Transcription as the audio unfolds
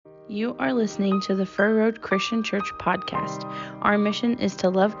You are listening to the Fur Road Christian Church podcast. Our mission is to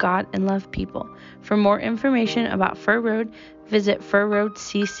love God and love people. For more information about Fur Road, visit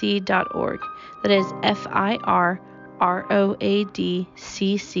furroadcc.org. That is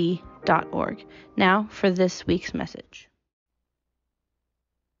FIRROADCC.org. Now for this week's message.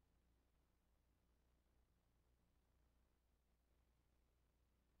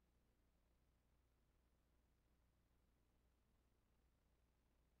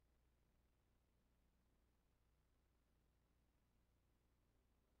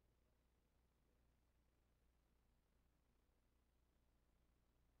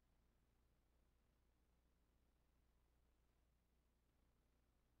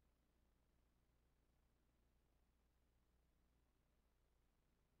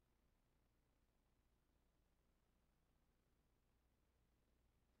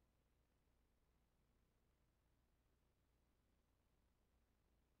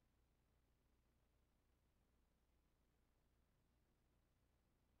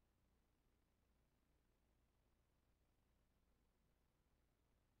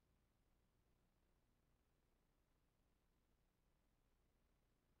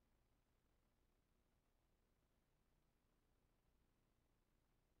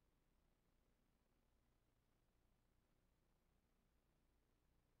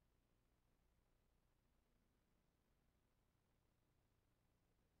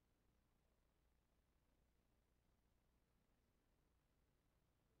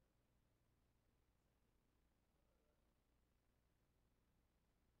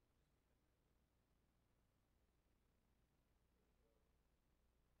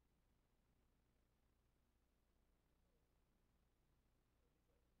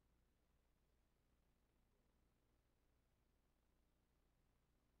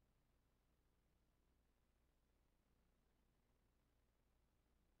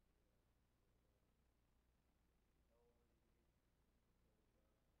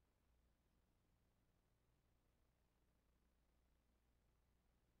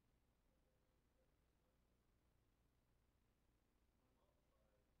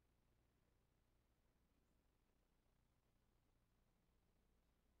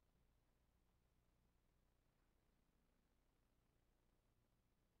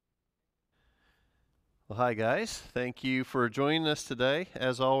 Well, hi guys. Thank you for joining us today.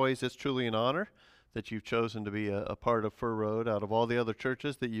 As always, it's truly an honor that you've chosen to be a part of Fur Road out of all the other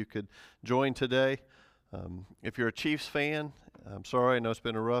churches that you could join today. If you're a Chiefs fan, I'm sorry, I know it's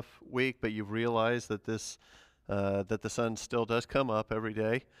been a rough week, but you've realized that that the sun still does come up every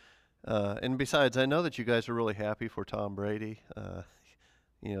day. And besides, I know that you guys are really happy for Tom Brady.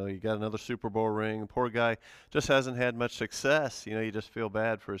 You got another Super Bowl ring. The poor guy just hasn't had much success. You just feel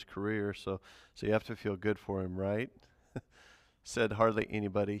bad for his career. So you have to feel good for him, right? Said hardly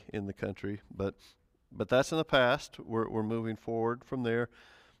anybody in the country, but that's in the past. We're moving forward from there.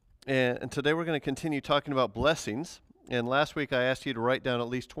 And today we're going to continue talking about blessings. And last week I asked you to write down at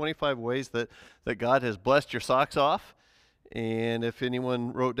least 25 ways that God has blessed your socks off. And if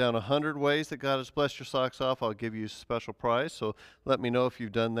anyone wrote down 100 ways that God has blessed your socks off, I'll give you a special prize. So let me know if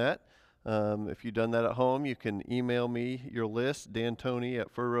you've done that. If you've done that at home, you can email me your list,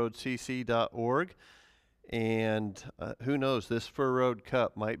 dantoni@furroadcc.org. And who knows, this Fur Road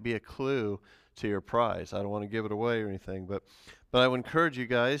Cup might be a clue to your prize. I don't want to give it away or anything, but I would encourage you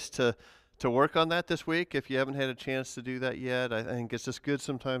guys to work on that this week if you haven't had a chance to do that yet. I think it's just good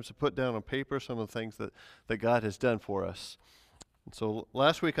sometimes to put down on paper some of the things that God has done for us. And so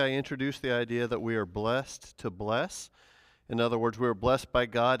last week I introduced the idea that we are blessed to bless. In other words, we are blessed by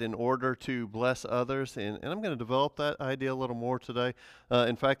God in order to bless others. And I'm going to develop that idea a little more today.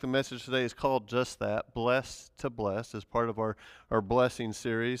 In fact, the message today is called just that, Blessed to Bless, as part of our blessing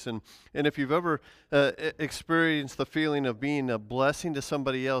series. And if you've ever experienced the feeling of being a blessing to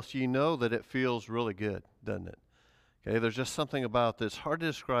somebody else, you know that it feels really good, doesn't it? Okay, there's just something about this hard to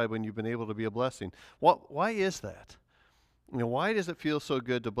describe when you've been able to be a blessing. Why is that? Why does it feel so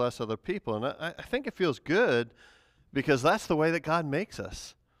good to bless other people? And I think it feels good because that's the way that God makes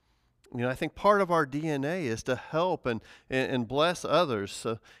us. I think part of our DNA is to help and bless others.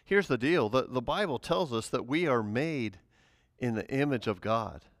 So here's the deal. The Bible tells us that we are made in the image of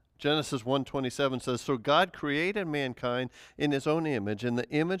God. Genesis 1:27 says, "So God created mankind in his own image. In the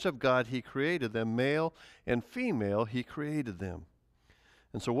image of God he created them, male and female he created them."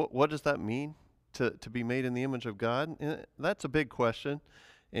 And so what does that mean? To be made in the image of God? And that's a big question,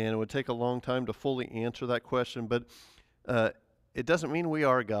 and it would take a long time to fully answer that question, but it doesn't mean we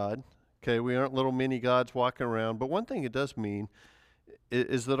are God. Okay, we aren't little mini gods walking around, but one thing it does mean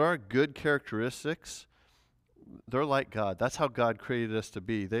is that our good characteristics they're like God. That's how God created us to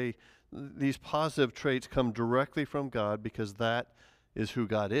be. These positive traits come directly from God because that is who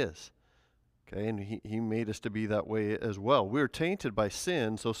God is. Okay, and he made us to be that way as well. We're tainted by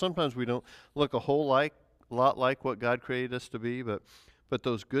sin, so sometimes we don't look a lot like what God created us to be, but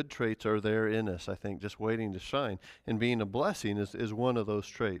those good traits are there in us, I think, just waiting to shine. And being a blessing is one of those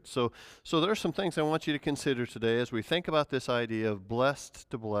traits. So there are some things I want you to consider today as we think about this idea of blessed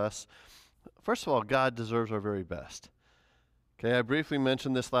to bless. First of all, God deserves our very best. Okay, I briefly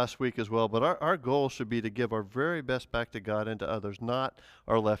mentioned this last week as well, but our goal should be to give our very best back to God and to others, not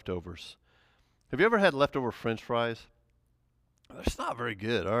our leftovers. Have you ever had leftover French fries? They're just not very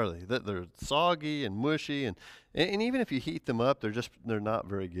good, are they? They're soggy and mushy, and even if you heat them up, they're not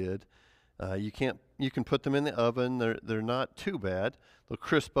very good. You can put them in the oven. They're not too bad. They'll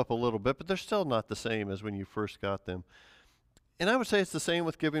crisp up a little bit, but they're still not the same as when you first got them. And I would say it's the same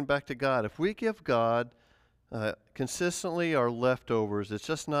with giving back to God. If we give God consistently our leftovers, it's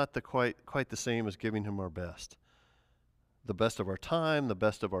just not quite the same as giving Him our best. The best of our time, the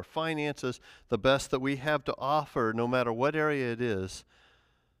best of our finances, the best that we have to offer, no matter what area it is.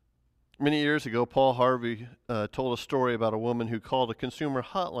 Many years ago, Paul Harvey told a story about a woman who called a consumer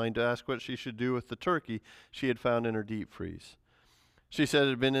hotline to ask what she should do with the turkey she had found in her deep freeze. She said it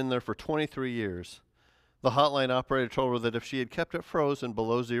had been in there for 23 years. The hotline operator told her that if she had kept it frozen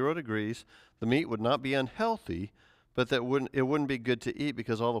below 0 degrees, the meat would not be unhealthy, but that it wouldn't be good to eat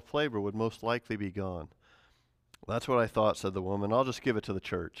because all the flavor would most likely be gone. That's what I thought, said the woman. I'll just give it to the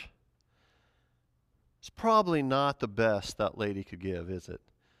church. It's probably not the best that lady could give, is it?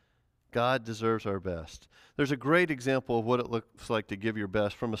 God deserves our best. There's a great example of what it looks like to give your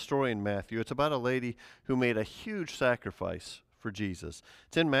best from a story in Matthew. It's about a lady who made a huge sacrifice for Jesus.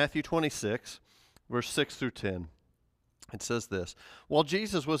 It's in Matthew 26, verse 6 through 10. It says this: While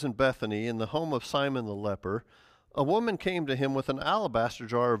Jesus was in Bethany, in the home of Simon the leper, a woman came to him with an alabaster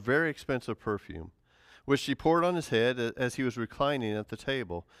jar of very expensive perfume, which she poured on his head as he was reclining at the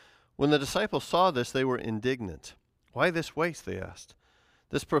table. When the disciples saw this, they were indignant. Why this waste, they asked.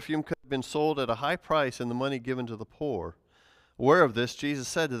 This perfume could have been sold at a high price and the money given to the poor. Aware of this, Jesus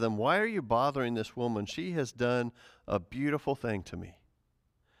said to them, Why are you bothering this woman? She has done a beautiful thing to me.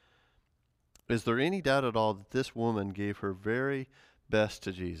 Is there any doubt at all that this woman gave her very best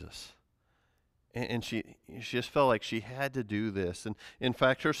to Jesus? And she just felt like she had to do this. And in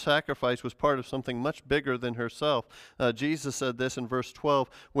fact, her sacrifice was part of something much bigger than herself. Jesus said this in verse 12,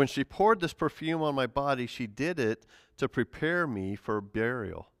 When she poured this perfume on my body, she did it to prepare me for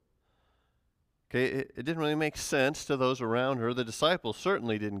burial. Okay, it didn't really make sense to those around her. The disciples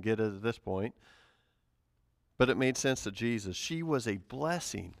certainly didn't get it at this point. But it made sense to Jesus. She was a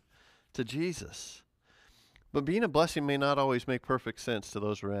blessing to Jesus. But being a blessing may not always make perfect sense to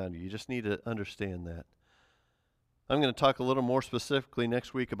those around you. You just need to understand that. I'm going to talk a little more specifically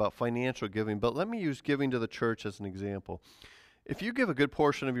next week about financial giving, but let me use giving to the church as an example. If you give a good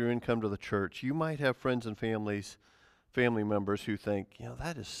portion of your income to the church, you might have friends and family members who think,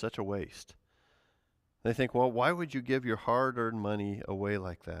 that is such a waste. They think, well, why would you give your hard-earned money away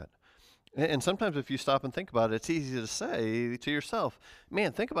like that? And sometimes if you stop and think about it, it's easy to say to yourself,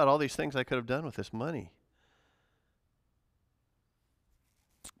 man, think about all these things I could have done with this money.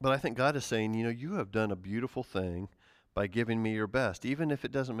 But I think God is saying, you have done a beautiful thing by giving me your best, even if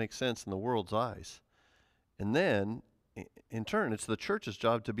it doesn't make sense in the world's eyes. And then, in turn, it's the church's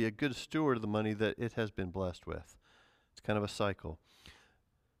job to be a good steward of the money that it has been blessed with. It's kind of a cycle.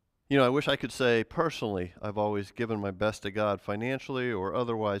 I wish I could say, personally, I've always given my best to God financially or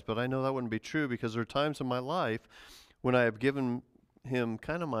otherwise, but I know that wouldn't be true because there are times in my life when I have given Him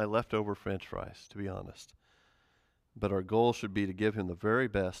kind of my leftover French fries, to be honest. But our goal should be to give Him the very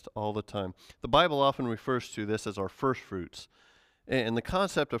best all the time. The Bible often refers to this as our first fruits. And the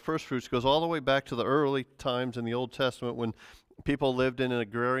concept of first fruits goes all the way back to the early times in the Old Testament when people lived in an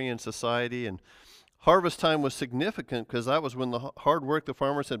agrarian society, and harvest time was significant because that was when the hard work the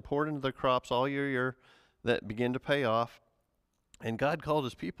farmers had poured into their crops all year that began to pay off. And God called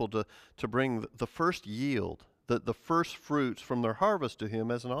His people to bring the first yield, the first fruits from their harvest to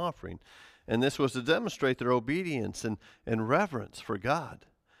Him as an offering. And this was to demonstrate their obedience and reverence for God.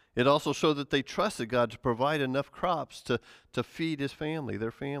 It also showed that they trusted God to provide enough crops to feed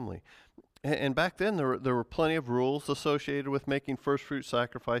their family. And back then, there were plenty of rules associated with making first fruit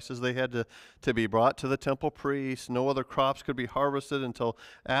sacrifices. They had to be brought to the temple priest. No other crops could be harvested until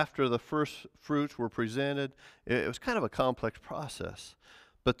after the first fruits were presented. It was kind of a complex process.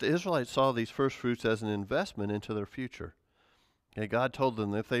 But the Israelites saw these first fruits as an investment into their future. Okay, God told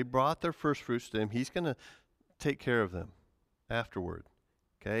them that if they brought their first fruits to Him, He's going to take care of them afterward.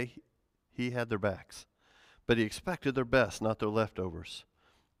 Okay? He had their backs. but he expected their best, not their leftovers.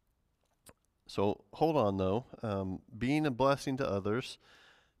 So hold on, though. Being a blessing to others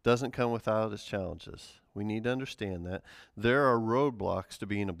doesn't come without its challenges. We need to understand that. There are roadblocks to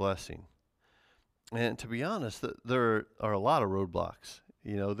being a blessing. And to be honest, there are a lot of roadblocks.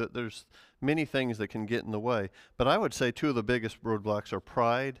 There's many things that can get in the way. But I would say two of the biggest roadblocks are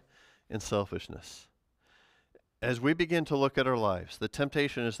pride and selfishness. As we begin to look at our lives, the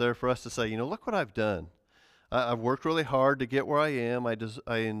temptation is there for us to say, look what I've done. I've worked really hard to get where I am. I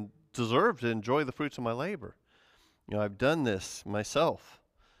deserve to enjoy the fruits of my labor. I've done this myself.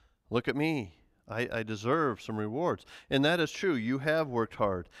 Look at me. I deserve some rewards. And that is true. You have worked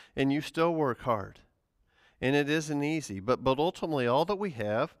hard, and you still work hard. And it isn't easy. But ultimately, all that we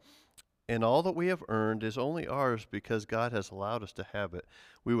have and all that we have earned is only ours because God has allowed us to have it.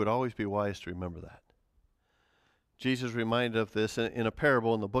 We would always be wise to remember that. Jesus reminded of this in a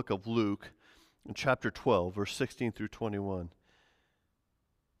parable in the book of Luke, in chapter 12, verse 16 through 21.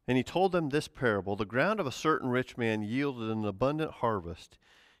 And he told them this parable: the ground of a certain rich man yielded an abundant harvest.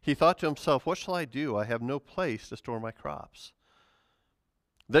 He thought to himself, what shall I do? I have no place to store my crops.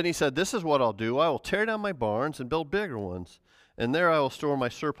 Then he said, this is what I'll do. I will tear down my barns and build bigger ones, and there I will store my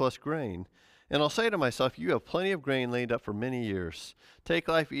surplus grain. And I'll say to myself, you have plenty of grain laid up for many years. Take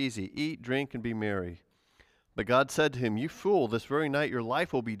life easy, eat, drink, and be merry. But God said to him, you fool, this very night your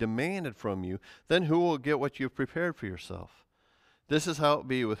life will be demanded from you. Then who will get what you have prepared for yourself? This is how it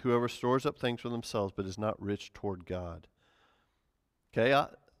be with whoever stores up things for themselves, but is not rich toward God. Okay,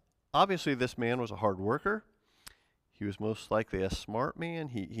 obviously this man was a hard worker. He was most likely a smart man.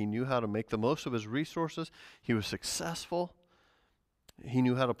 He knew how to make the most of his resources. He was successful. He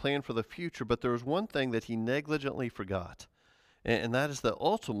knew how to plan for the future. But there was one thing that he negligently forgot, and that is that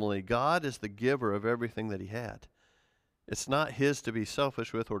ultimately God is the giver of everything that he had. It's not his to be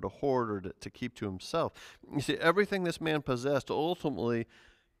selfish with or to hoard or to keep to himself. You see, everything this man possessed ultimately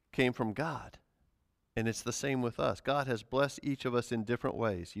came from God. And it's the same with us. God has blessed each of us in different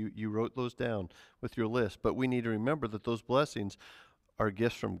ways. You wrote those down with your list. But we need to remember that those blessings are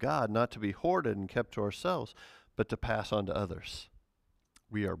gifts from God, not to be hoarded and kept to ourselves, but to pass on to others.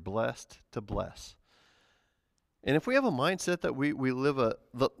 We are blessed to bless. And if we have a mindset that we live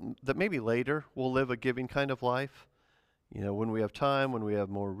that maybe later we'll live a giving kind of life, when we have time, when we have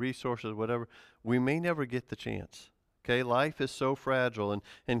more resources, whatever, we may never get the chance. Okay, life is so fragile,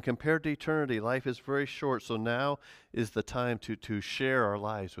 and compared to eternity, life is very short, so now is the time to share our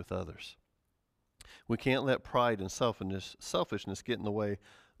lives with others. We can't let pride and selfishness get in the way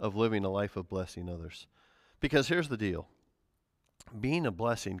of living a life of blessing others. Because here's the deal. Being a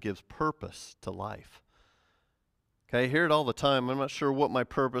blessing gives purpose to life. Okay, I hear it all the time. I'm not sure what my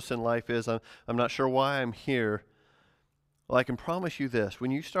purpose in life is. I'm not sure why I'm here. Well, I can promise you this.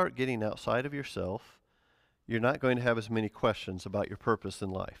 When you start getting outside of yourself, you're not going to have as many questions about your purpose in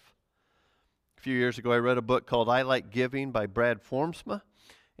life. A few years ago, I read a book called I Like Giving by Brad Formsma,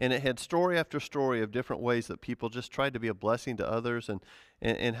 and it had story after story of different ways that people just tried to be a blessing to others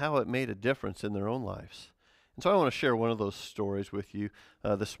and how it made a difference in their own lives. And so I want to share one of those stories with you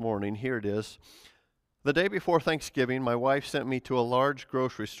this morning. Here it is. The day before Thanksgiving, my wife sent me to a large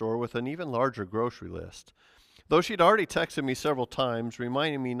grocery store with an even larger grocery list. Though she'd already texted me several times,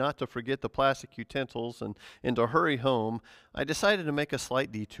 reminding me not to forget the plastic utensils and to hurry home, I decided to make a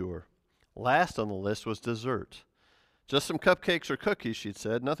slight detour. Last on the list was dessert. Just some cupcakes or cookies, she'd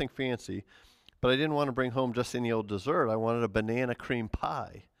said, nothing fancy. But I didn't want to bring home just any old dessert. I wanted a banana cream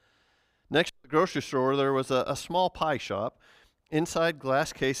pie. Next to the grocery store, there was a small pie shop. Inside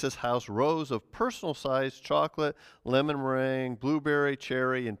glass cases housed rows of personal-sized chocolate, lemon meringue, blueberry,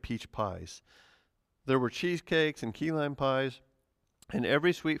 cherry, and peach pies. There were cheesecakes and key lime pies and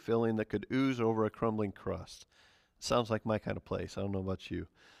every sweet filling that could ooze over a crumbling crust. Sounds like my kind of place. I don't know about you.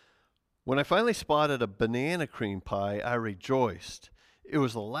 When I finally spotted a banana cream pie, I rejoiced. It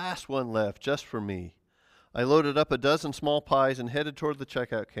was the last one left just for me. I loaded up a dozen small pies and headed toward the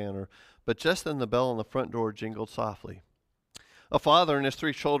checkout counter, but just then the bell on the front door jingled softly. A father and his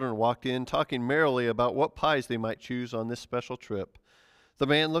 3 children walked in, talking merrily about what pies they might choose on this special trip. The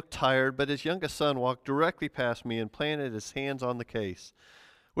man looked tired, but his youngest son walked directly past me and planted his hands on the case.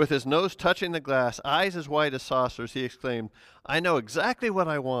 With his nose touching the glass, eyes as white as saucers, he exclaimed, "I know exactly what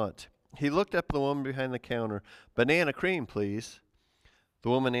I want." He looked up at the woman behind the counter. "Banana cream, please." The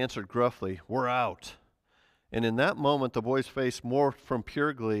woman answered gruffly, "We're out." And in that moment, the boy's face morphed from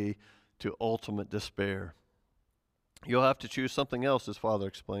pure glee to ultimate despair. "You'll have to choose something else," his father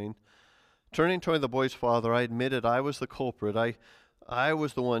explained. Turning toward the boy's father, I admitted I was the culprit. I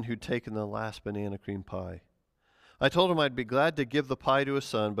was the one who'd taken the last banana cream pie. I told him I'd be glad to give the pie to his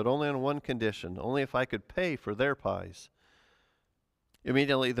son, but only on one condition, only if I could pay for their pies.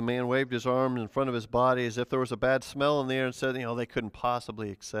 Immediately, the man waved his arms in front of his body as if there was a bad smell in the air and said, they couldn't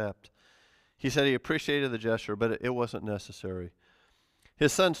possibly accept. He said he appreciated the gesture, but it wasn't necessary.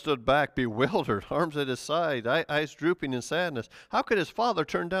 His son stood back, bewildered, arms at his side, eyes drooping in sadness. How could his father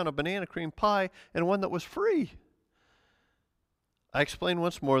turn down a banana cream pie and one that was free? I explained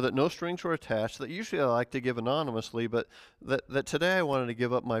once more that no strings were attached, that usually I like to give anonymously, but that today I wanted to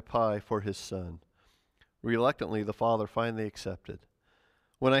give up my pie for his son. Reluctantly, the father finally accepted.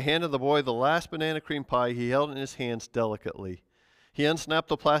 When I handed the boy the last banana cream pie, he held it in his hands delicately. He unsnapped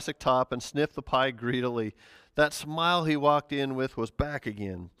the plastic top and sniffed the pie greedily. That smile he walked in with was back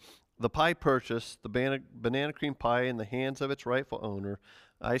again. The pie purchased, the banana cream pie in the hands of its rightful owner,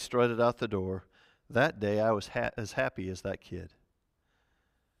 I strutted out the door. That day I was as happy as that kid.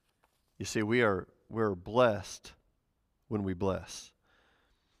 You see, we're blessed when we bless.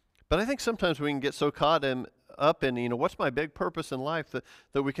 But I think sometimes we can get so caught up in, what's my big purpose in life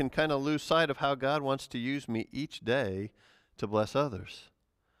that we can kind of lose sight of how God wants to use me each day to bless others.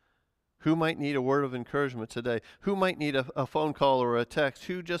 Who might need a word of encouragement today? Who might need a phone call or a text?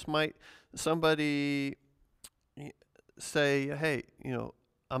 Who just might somebody say, hey,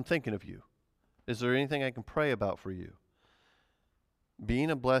 I'm thinking of you. Is there anything I can pray about for you?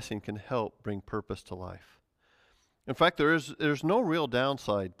 Being a blessing can help bring purpose to life. In fact, there's no real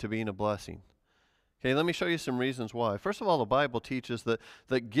downside to being a blessing. Okay, let me show you some reasons why. First of all, the Bible teaches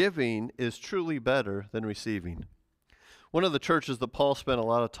that giving is truly better than receiving. One of the churches that Paul spent a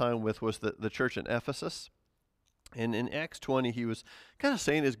lot of time with was the church in Ephesus. And in Acts 20, he was kind of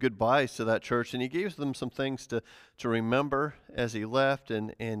saying his goodbyes to that church, and he gave them some things to remember as he left.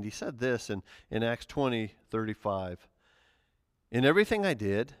 And he said this in Acts 20:35. In everything I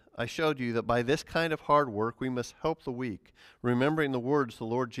did, I showed you that by this kind of hard work we must help the weak, remembering the words the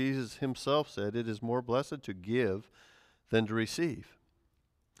Lord Jesus himself said, it is more blessed to give than to receive.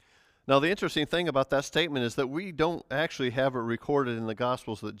 Now, the interesting thing about that statement is that we don't actually have it recorded in the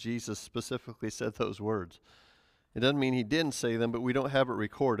Gospels that Jesus specifically said those words. It doesn't mean he didn't say them, but we don't have it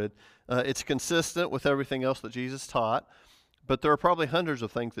recorded. It's consistent with everything else that Jesus taught, but there are probably hundreds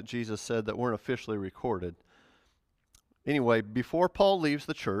of things that Jesus said that weren't officially recorded. Anyway, before Paul leaves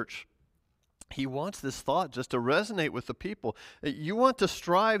the church, he wants this thought just to resonate with the people. You want to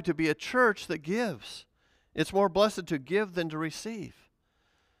strive to be a church that gives. It's more blessed to give than to receive.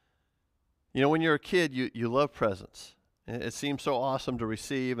 When you're a kid, you love presents. It seems so awesome to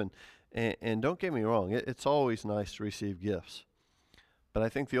receive, and don't get me wrong, it's always nice to receive gifts. But I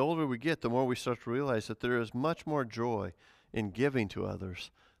think the older we get, the more we start to realize that there is much more joy in giving to others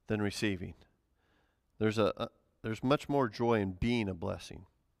than receiving. There's much more joy in being a blessing.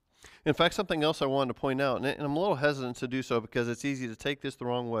 In fact, something else I wanted to point out, and I'm a little hesitant to do so because it's easy to take this the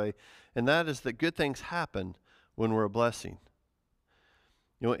wrong way, and that is that good things happen when we're a blessing.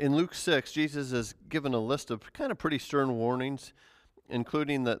 In Luke 6, Jesus has given a list of kind of pretty stern warnings,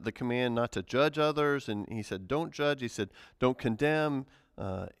 including the command not to judge others, and he said, don't judge. He said, don't condemn.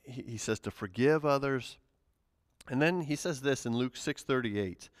 He says to forgive others. And then he says this in Luke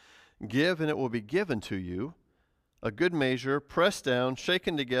 6:38, give and it will be given to you. A good measure, pressed down,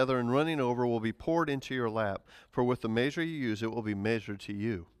 shaken together, and running over will be poured into your lap. For with the measure you use, it will be measured to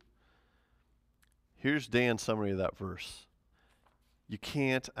you. Here's Dan's summary of that verse. You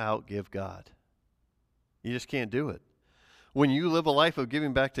can't outgive God. You just can't do it. When you live a life of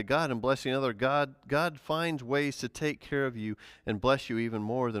giving back to God and blessing others, God finds ways to take care of you and bless you even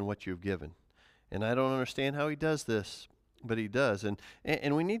more than what you've given. And I don't understand how he does this, but he does.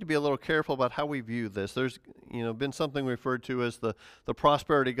 And we need to be a little careful about how we view this. There's been something referred to as the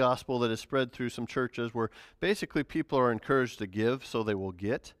prosperity gospel that is spread through some churches where basically people are encouraged to give so they will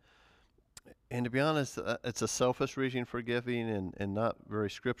get. And to be honest, it's a selfish reason for giving and not very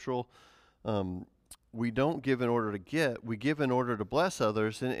scriptural. We don't give in order to get. We give in order to bless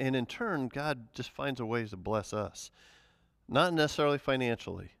others. And in turn, God just finds a way to bless us. Not necessarily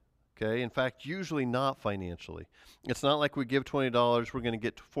financially. Okay? In fact, usually not financially. It's not like we give $20, we're going to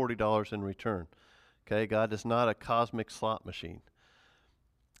get $40 in return. Okay? God is not a cosmic slot machine.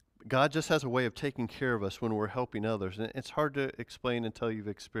 God just has a way of taking care of us when we're helping others. And it's hard to explain until you've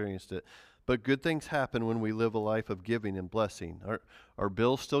experienced it. But good things happen when we live a life of giving and blessing. Our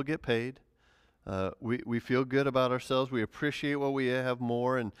bills still get paid. We feel good about ourselves. We appreciate what we have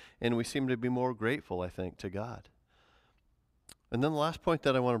more, and we seem to be more grateful, I think, to God. And then the last point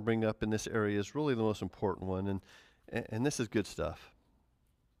that I want to bring up in this area is really the most important one, and this is good stuff.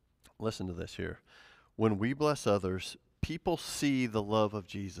 Listen to this here. When we bless others, people see the love of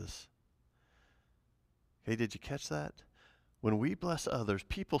Jesus. Okay, did you catch that? When we bless others,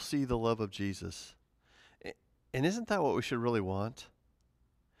 people see the love of Jesus. And isn't that what we should really want?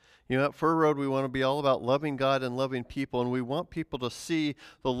 You know, at Fur Road, we want to be all about loving God and loving people, and we want people to see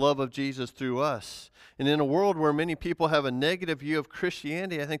the love of Jesus through us. And in a world where many people have a negative view of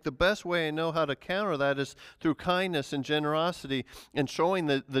Christianity, I think the best way I know how to counter that is through kindness and generosity and showing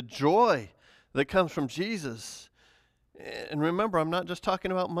the joy that comes from Jesus. And remember, I'm not just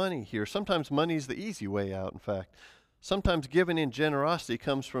talking about money here. Sometimes money is the easy way out, in fact. Sometimes giving in generosity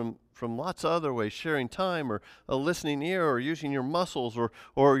comes from lots of other ways, sharing time or a listening ear or using your muscles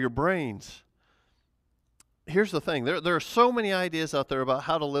or your brains. Here's the thing. There are so many ideas out there about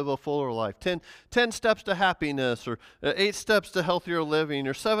how to live a fuller life. 10 steps to happiness, or 8 steps to healthier living,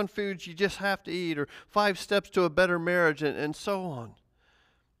 or 7 foods you just have to eat, or 5 steps to a better marriage, and so on.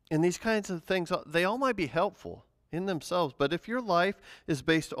 And these kinds of things, they all might be helpful in themselves, but if your life is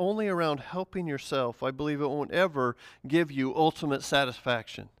based only around helping yourself, I believe it won't ever give you ultimate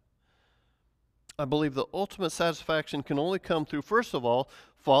satisfaction. I believe the ultimate satisfaction can only come through, first of all,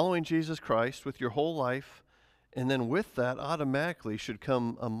 following Jesus Christ with your whole life, and then with that automatically should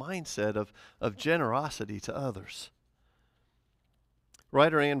come a mindset of generosity to others.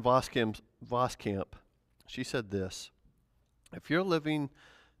 Writer Ann Voskamp, she said this: if your living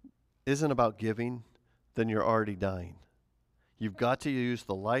isn't about giving, then you're already dying. You've got to use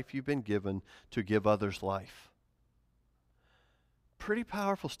the life you've been given to give others life. Pretty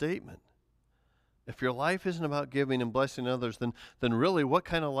powerful statement. If your life isn't about giving and blessing others, then really what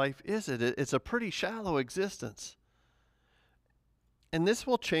kind of life is it? It's a pretty shallow existence. And this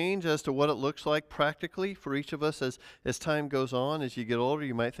will change as to what it looks like practically for each of us as time goes on. As you get older,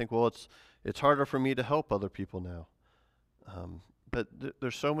 you might think, well, it's harder for me to help other people now. But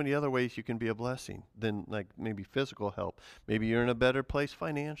there's so many other ways you can be a blessing than like maybe physical help. Maybe you're in a better place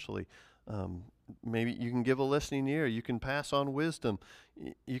financially. Maybe you can give a listening ear. You can pass on wisdom.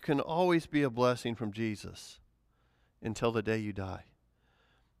 You can always be a blessing from Jesus until the day you die.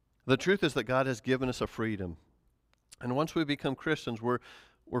 The truth is that God has given us a freedom. And once we become Christians, we're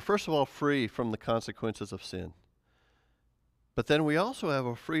first of all free from the consequences of sin. But then we also have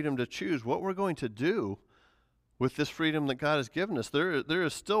a freedom to choose what we're going to do with this freedom that God has given us. There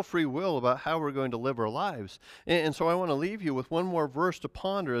is still free will about how we're going to live our lives. And so I want to leave you with one more verse to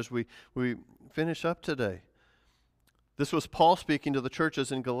ponder as we finish up today. This was Paul speaking to the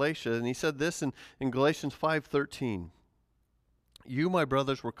churches in Galatia, and he said this in Galatians 5:13. You, my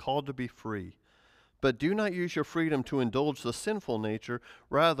brothers, were called to be free, but do not use your freedom to indulge the sinful nature.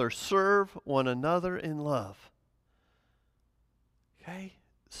 Rather, serve one another in love. Okay?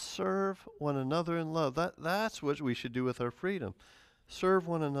 Serve one another in love. That's what we should do with our freedom. Serve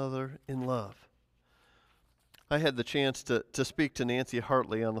one another in love. I had the chance to speak to Nancy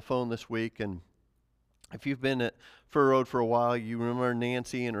Hartley on the phone this week, and if you've been at Fur Road for a while, you remember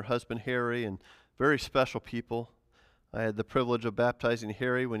Nancy and her husband Harry, and very special people. I had the privilege of baptizing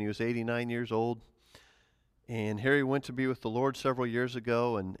Harry when he was 89 years old. And Harry went to be with the Lord several years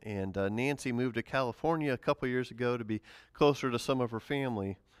ago, and Nancy moved to California a couple years ago to be closer to some of her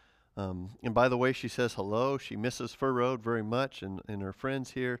family. And by the way, she says hello. She misses Fur Road very much and her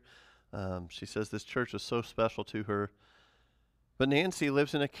friends here. She says this church is so special to her. But Nancy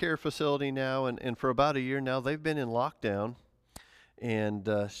lives in a care facility now, and for about a year now, they've been in lockdown. And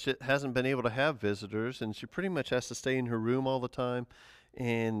she hasn't been able to have visitors, and she pretty much has to stay in her room all the time.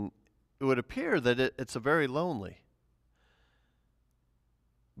 And it would appear that it's a very lonely.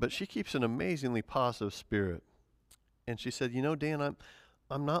 But she keeps an amazingly positive spirit. And she said, you know, Dan,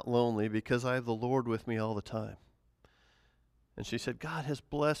 I'm not lonely because I have the Lord with me all the time. And she said, God has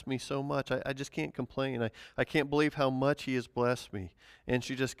blessed me so much. I just can't complain. I can't believe how much he has blessed me. And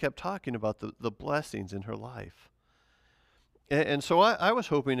she just kept talking about the blessings in her life. And so I was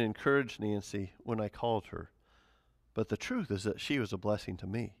hoping to encourage Nancy when I called her. But the truth is that she was a blessing to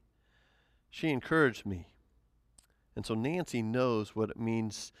me. She encouraged me. And so Nancy knows what it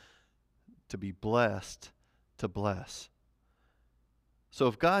means to be blessed, to bless. So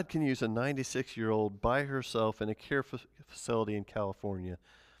if God can use a 96-year-old by herself in a care facility in California,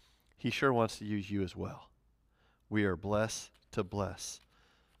 he sure wants to use you as well. We are blessed to bless.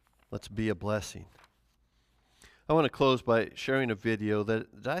 Let's be a blessing. I want to close by sharing a video that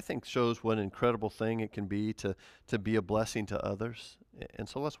I think shows what an incredible thing it can be to be a blessing to others. And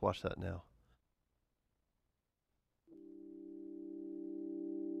so let's watch that now.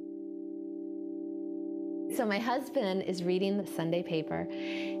 So my husband is reading the Sunday paper,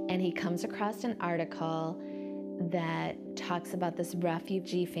 and he comes across an article that talks about this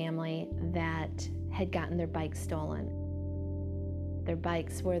refugee family that had gotten their bikes stolen. Their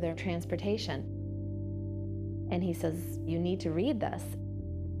bikes were their transportation. And he says, you need to read this.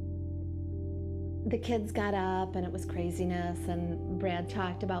 The kids got up and it was craziness, and Brad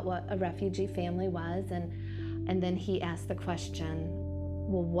talked about what a refugee family was, and then he asked the question,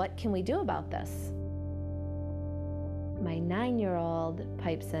 well, what can we do about this? My 9-year-old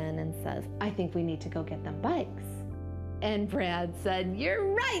pipes in and says, I think we need to go get them bikes. And Brad said, you're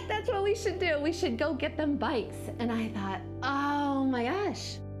right, that's what we should do. We should go get them bikes. And I thought, oh my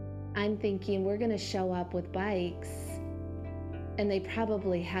gosh. I'm thinking we're gonna show up with bikes, and they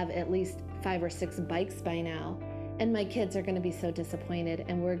probably have at least 5 or 6 bikes by now. And my kids are gonna be so disappointed,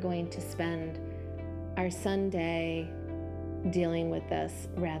 and we're going to spend our Sunday dealing with this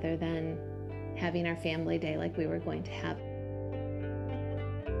rather than having our family day like we were going to have.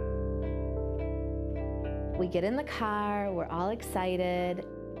 We get in the car, we're all excited.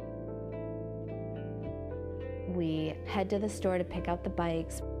 We head to the store to pick out the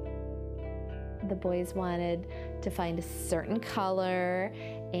bikes. The boys wanted to find a certain color,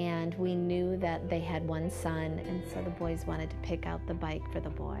 and we knew that they had one son, and so the boys wanted to pick out the bike for the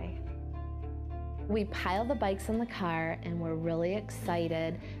boy. We pile the bikes in the car, and we're really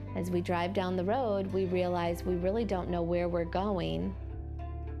excited. As we drive down the road, we realize we really don't know where we're going.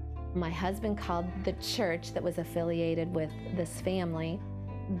 My husband called the church that was affiliated with this family.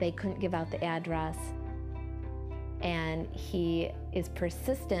 They couldn't give out the address, and he is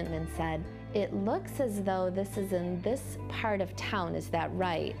persistent and said, it looks as though this is in this part of town, is that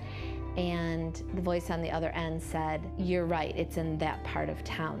right? And the voice on the other end said, you're right, it's in that part of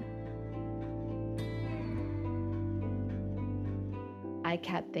town. I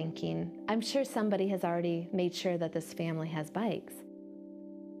kept thinking, I'm sure somebody has already made sure that this family has bikes.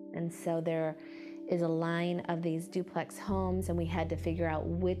 And so there is a line of these duplex homes, and we had to figure out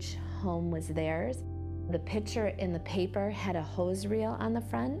which home was theirs. The picture in the paper had a hose reel on the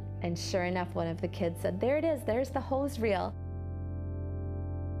front, and sure enough, one of the kids said, there it is, there's the hose reel.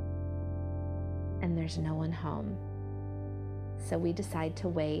 And there's no one home. So we decide to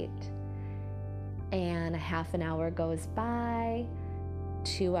wait, and a half an hour goes by,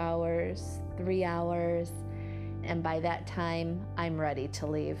 2 hours, 3 hours, and by that time, I'm ready to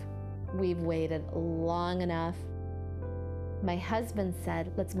leave. We've waited long enough. My husband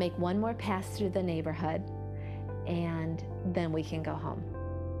said, let's make one more pass through the neighborhood, and then we can go home.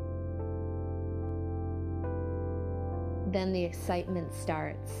 Then the excitement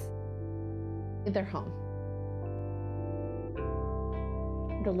starts. They're home.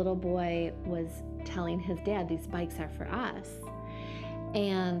 The little boy was telling his dad, these bikes are for us.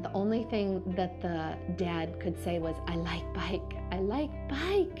 And the only thing that the dad could say was, I like bike, I like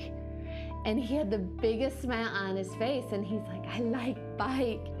bike. And he had the biggest smile on his face, and he's like, I like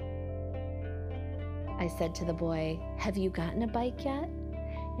bike. I said to the boy, have you gotten a bike yet?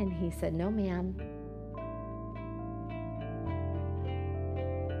 And he said, no, ma'am.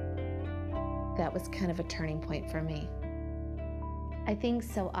 That was kind of a turning point for me. I think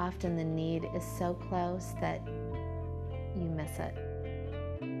so often the need is so close that you miss it.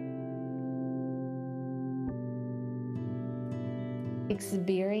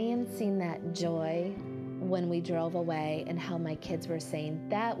 Experiencing that joy when we drove away, and how my kids were saying,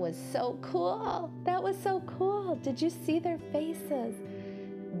 that was so cool, that was so cool, did you see their faces?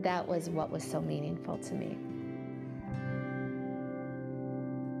 That was what was so meaningful to me.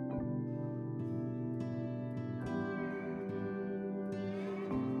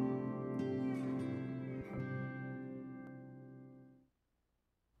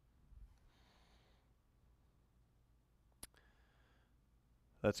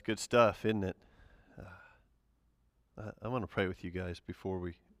 That's good stuff, isn't it? I want to pray with you guys before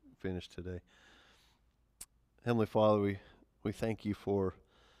we finish today. Heavenly Father, we thank you for,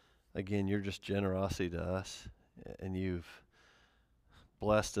 again, your just generosity to us, and you've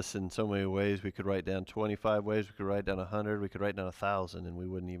blessed us in so many ways. We could write down 25 ways, we could write down 100, we could write down 1,000, and we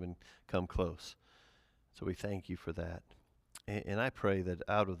wouldn't even come close. So we thank you for that. And I pray that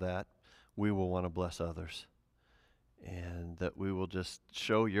out of that, we will want to bless others, and that we will just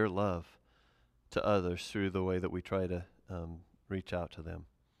show your love to others through the way that we try to reach out to them.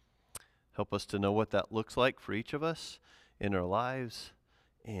 Help us to know what that looks like for each of us in our lives,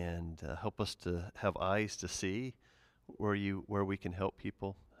 and help us to have eyes to see where we can help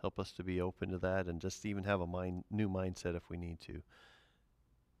people. Help us to be open to that, and just even have a new mindset if we need to.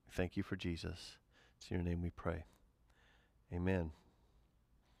 Thank you for Jesus. It's in your name we pray. Amen.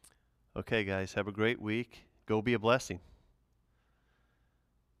 Okay, guys, have a great week. Go be a blessing.